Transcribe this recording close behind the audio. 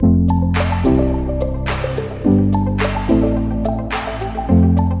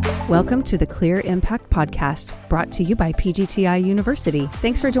Welcome to the Clear Impact Podcast, brought to you by PGTI University.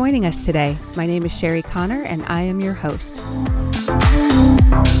 Thanks for joining us today. My name is Sherry Connor, and I am your host.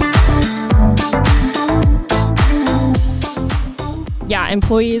 Yeah,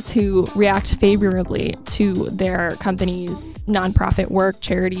 employees who react favorably to their company's nonprofit work,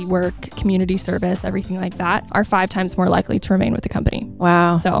 charity work, community service, everything like that, are 5 times more likely to remain with the company.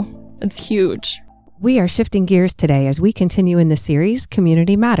 Wow. So it's huge. We are shifting gears today as we continue in the series,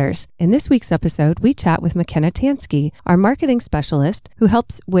 Community Matters. In this week's episode, we chat with McKenna Tansky, our marketing specialist who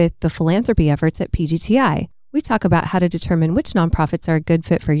helps with the philanthropy efforts at PGTI. We talk about how to determine which nonprofits are a good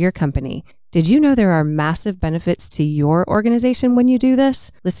fit for your company. Did you know there are massive benefits to your organization when you do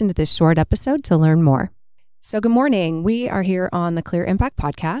this? Listen to this short episode to learn more. So good morning. We are here on the Clear Impact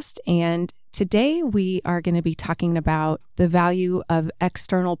Podcast, and today we are going to be talking about the value of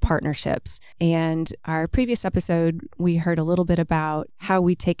external partnerships. And our previous episode, we heard a little bit about how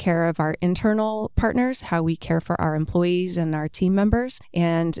we take care of our internal partners, how we care for our employees and our team members.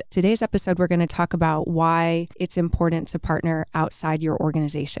 And today's episode, we're going to talk about why it's important to partner outside your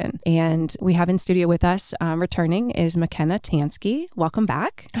organization. And we have in studio with us, returning, is McKenna Tansky. Welcome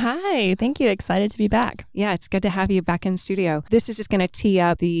back. Hi, thank you. Excited to be back. Yeah, it's good to have you back in studio. This is just going to tee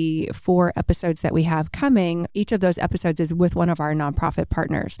up the 4 episodes that we have coming. Each of those episodes is with one of our nonprofit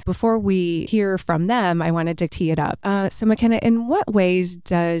partners. Before we hear from them, I wanted to tee it up. So McKenna, in what ways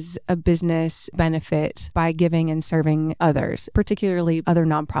does a business benefit by giving and serving others, particularly other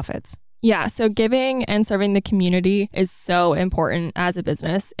nonprofits? Yeah, so giving and serving the community is so important as a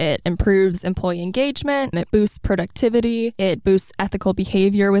business. It improves employee engagement, it boosts productivity, it boosts ethical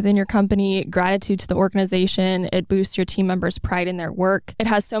behavior within your company, gratitude to the organization, it boosts your team members' pride in their work. It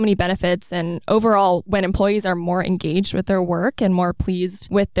has so many benefits, and overall, when employees are more engaged with their work and more pleased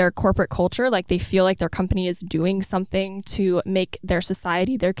with their corporate culture, like they feel like their company is doing something to make their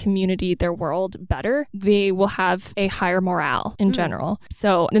society, their community, their world better, they will have a higher morale in general.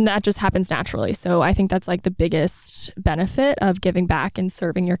 So, and that just happens naturally. So I think that's like the biggest benefit of giving back and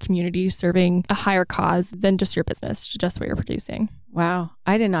serving your community, serving a higher cause than just your business, just what you're producing. Wow.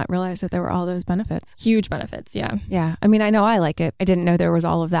 I did not realize that there were all those benefits. Huge benefits. Yeah. Yeah. I mean, I know I like it. I didn't know there was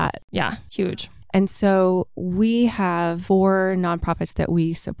all of that. Yeah. Huge. And so we have 4 nonprofits that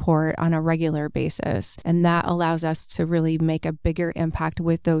we support on a regular basis. And that allows us to really make a bigger impact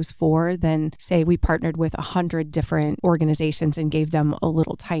with those 4 than, say, we partnered with 100 different organizations and gave them a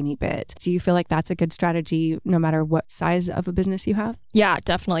little tiny bit. Do you feel like that's a good strategy no matter what size of a business you have? Yeah,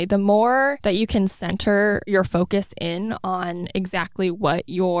 definitely. The more that you can center your focus in on exactly what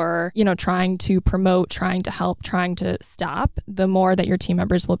you're, trying to promote, trying to help, trying to stop, the more that your team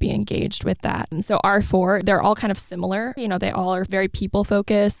members will be engaged with that. So our 4, they're all kind of similar. They all are very people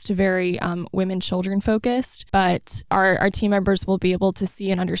focused, very women, children focused, but our team members will be able to see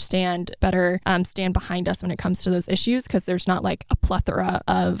and understand better, stand behind us when it comes to those issues, because there's not like a plethora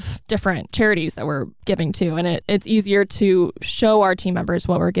of different charities that we're giving to. And it's easier to show our team members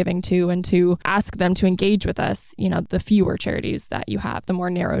what we're giving to and to ask them to engage with us, the fewer charities that you have, the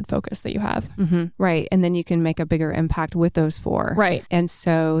more narrowed focus that you have. Mm-hmm. Right. And then you can make a bigger impact with those 4. Right. And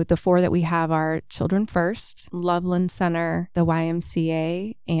so the 4 that we have are Children First, Loveland Center, the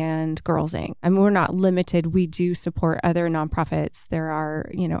YMCA, and Girls Inc. I mean, we're not limited. We do support other nonprofits. There are,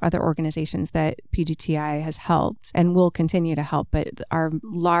 other organizations that PGTI has helped and will continue to help, but our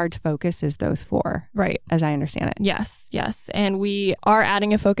large focus is those 4. Right. As I understand it. Yes. And we are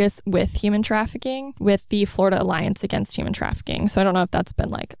adding a focus with human trafficking with the Florida Alliance Against Human Trafficking. So I don't know if that's been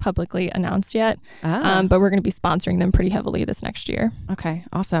like publicly announced yet, but we're going to be sponsoring them pretty heavily this next year. Okay.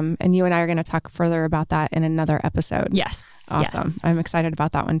 Awesome. And you and I are going to talk further about that in another episode. Yes. Awesome. Yes. I'm excited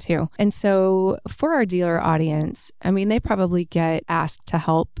about that one too. And so for our dealer audience, I mean, they probably get asked to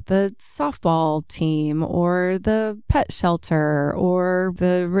help the softball team or the pet shelter or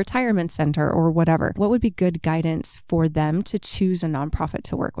the retirement center or whatever. What would be good guidance for them to choose a nonprofit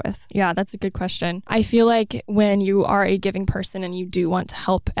to work with? Yeah, that's a good question. I feel like when you are a giving person and you do want to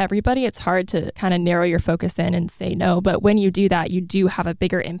help everybody, it's hard to kind of narrow your focus in and say no. But when you do that, you do have a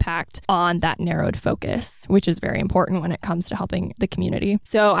bigger impact on that narrowed focus, which is very important when it comes to helping the community.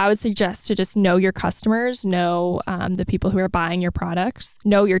 So I would suggest to just know your customers, know the people who are buying your products,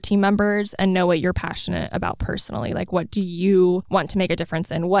 know your team members, and know what you're passionate about personally. Like, what do you want to make a difference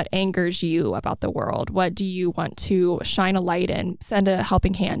in? What angers you about the world? What do you want to shine a light in, send a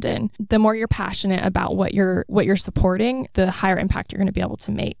helping hand in? The more you're passionate about what you're supporting, the higher impact you're going to be able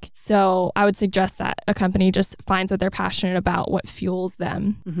to make. So I would suggest that a company just finds what they're passionate about, what fuels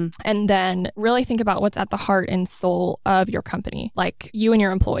them, and then really think about what's at the heart and soul of your company, like you and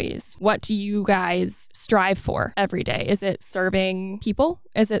your employees. What do you guys strive for every day? Is it serving people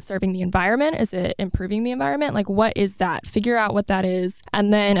Is it serving the environment? Is it improving the environment? Like, what is that? Figure out what that is.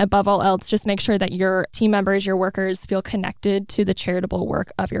 And then above all else, just make sure that your team members, your workers feel connected to the charitable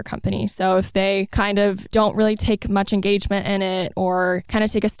work of your company. So if they kind of don't really take much engagement in it, or kind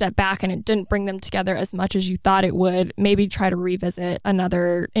of take a step back and it didn't bring them together as much as you thought it would, maybe try to revisit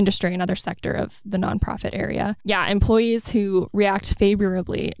another industry, another sector of the nonprofit area. Yeah, employees who react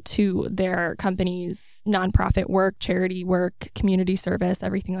favorably to their company's nonprofit work, charity work, community service,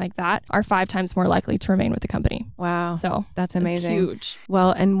 everything like that, are 5 times more likely to remain with the company. Wow. So that's amazing. It's huge.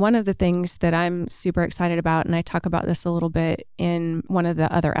 Well, and one of the things that I'm super excited about, and I talk about this a little bit in one of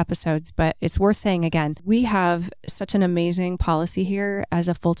the other episodes, but it's worth saying again, we have such an amazing policy here. As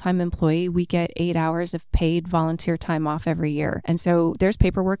a full-time employee, we get 8 hours of paid volunteer time off every year. And so there's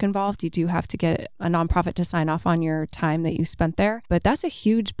paperwork involved. You do have to get a nonprofit to sign off on your time that you spent there, but that's a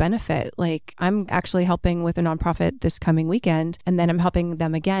huge benefit. Like, I'm actually helping with a nonprofit this coming weekend, and then I'm helping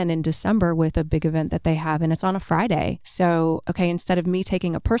them again in December with a big event that they have, and it's on a Friday. So, okay, instead of me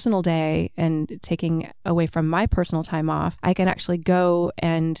taking a personal day and taking away from my personal time off, I can actually go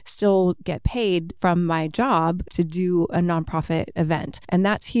and still get paid from my job to do a nonprofit event. And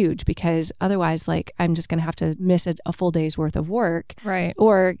that's huge, because otherwise, like, I'm just going to have to miss a full day's worth of work, right?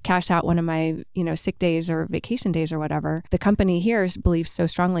 Or cash out one of my, sick days or vacation days or whatever. The company here believes so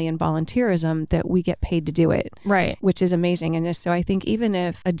strongly in volunteerism that we get paid to do it, right? Which is amazing. And so I think even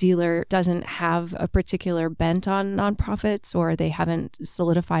if a dealer doesn't have a particular bent on nonprofits, or they haven't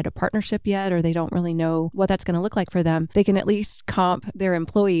solidified a partnership yet, or they don't really know what that's going to look like for them, they can at least comp their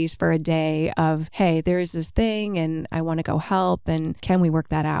employees for a day of, hey, there's this thing and I want to go help, and can we work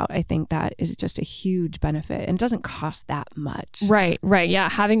that out? I think that is just a huge benefit, and it doesn't cost that much. Right. Yeah.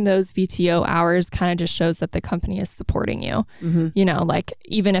 Having those VTO hours kind of just shows that the company is supporting you. Mm-hmm. Like,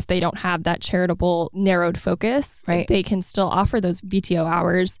 even if they don't have that charitable narrowed focus, right, they can still offer those VTO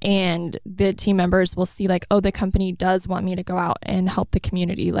hours, and the team members will see like, oh, the company does want me to go out and help the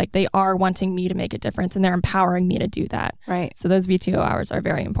community. Like, they are wanting me to make a difference, and they're empowering me to do that. Right. So those VTO hours are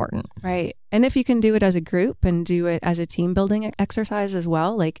very important. Right. And if you can do it as a group and do it as a team building exercise as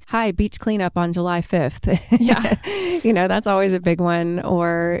well, like, hi, beach cleanup on July 5th. Yeah. That's always a big one.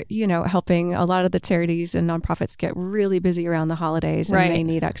 Or, helping a lot of the charities and nonprofits get really busy around the holidays, and they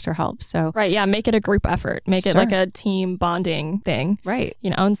need extra help. So, right. Yeah. Make it a group effort. Make it like a team bonding thing. Right.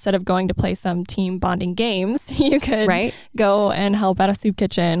 Instead of going to play some team bonding games, you could go and help at a soup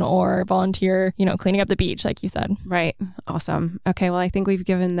kitchen, or volunteer, cleaning up the beach, like you said. Right. Awesome. Okay. Well, I think we've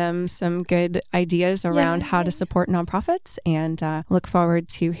given them some good ideas around how to support nonprofits, and look forward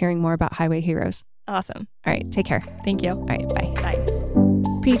to hearing more about Highway Heroes. Awesome. All right. Take care. Thank you. All right. Bye. Bye.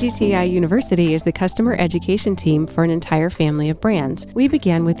 PGTI University is the customer education team for an entire family of brands. We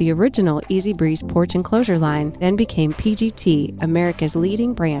began with the original Easy Breeze porch enclosure line, then became PGT, America's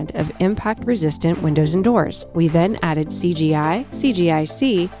leading brand of impact-resistant windows and doors. We then added CGI,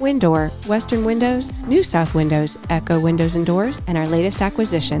 CGIC, Windor, Western Windows, New South Windows, Echo Windows and Doors, and our latest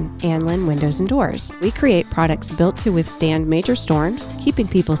acquisition, Anlin Windows and Doors. We create products built to withstand major storms, keeping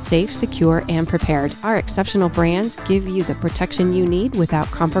people safe, secure, and prepared. Our exceptional brands give you the protection you need without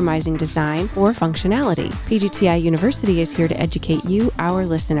compromising design or functionality. PGTI University is here to educate you, our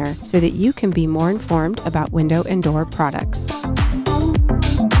listener, so that you can be more informed about window and door products.